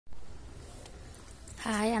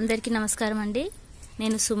Hi అందరికీ నమస్కారం అండి.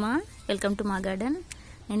 నేను సుమ. వెల్కమ్ టు మా గార్డెన్.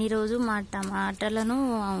 నేను ఈరోజు మా టమాటాలను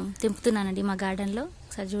తెంపుతున్నానండి మా గార్డెన్లో.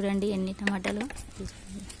 ఒకసారి చూడండి ఎన్ని టమాటాలు.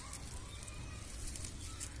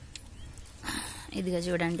 ఇదిగా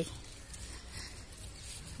చూడండి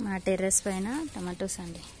మా టెర్రస్ పైన టమాటోస్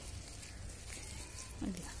అండి.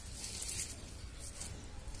 ఇదిగా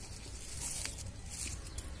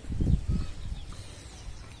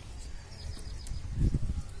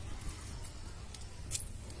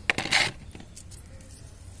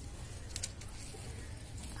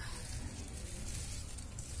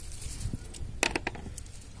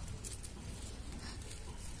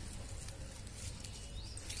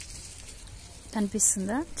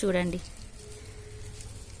కనిపిస్తుందా? చూడండి,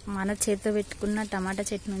 మన చేతితో పెట్టుకున్న టమాటా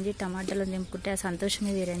చెట్టు నుంచి టమాటాలు తెంపుకుంటే ఆ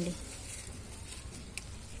సంతోషమే వేరండి.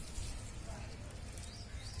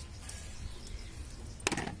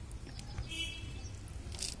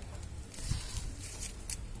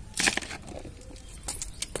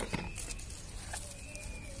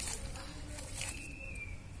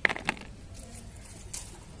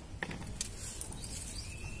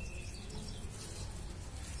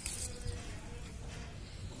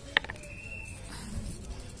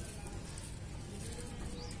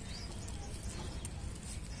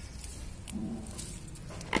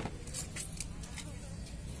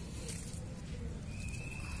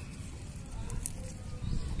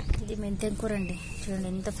 ఇది మెంతెం కూర అండి. చూడండి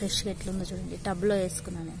ఎంత ఫ్రెష్గా ఎట్లుందో చూడండి. టబ్లో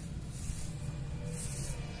వేసుకున్నాను.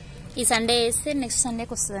 ఈ సండే వేస్తే నెక్స్ట్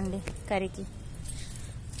సండేకి వస్తుందండి కర్రీకి.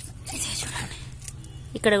 చూడండి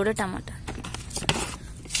ఇక్కడ కూడా టమాటా.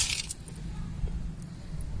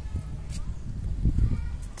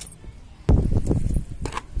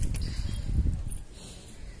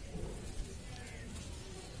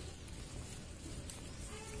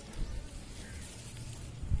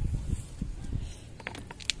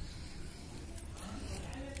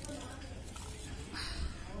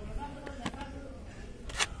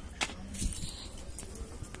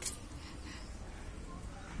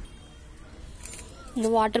 ఇలా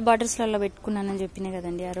వాటర్ బాటిల్స్లలో పెట్టుకున్నానని చెప్పినా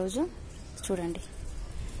కదండి ఆ రోజు. చూడండి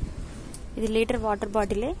ఇది లీటర్ వాటర్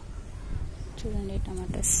బాటిలే. చూడండి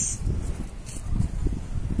టమాటాస్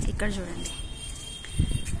ఇక్కడ చూడండి.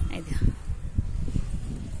 ఇది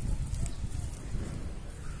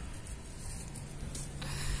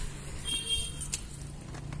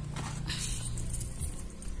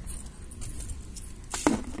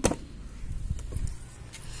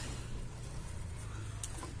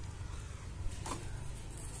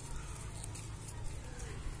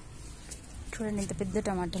చూడండి ఇంత పెద్ద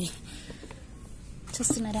టమాటాలు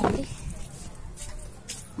చూస్తున్నారా అండి.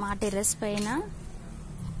 మా టెర్రస్ పైన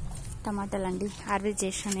టమాటాలు అండి హార్వెస్ట్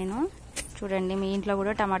చేశాను నేను. చూడండి మీ ఇంట్లో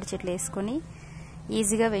కూడా టమాటా చెట్లు వేసుకొని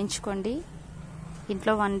ఈజీగా పెంచుకోండి.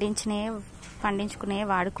 ఇంట్లో పండించుకునే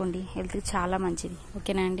వాడుకోండి. హెల్త్కి చాలా మంచిది.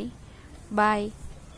 ఓకేనా అండి? బాయ్.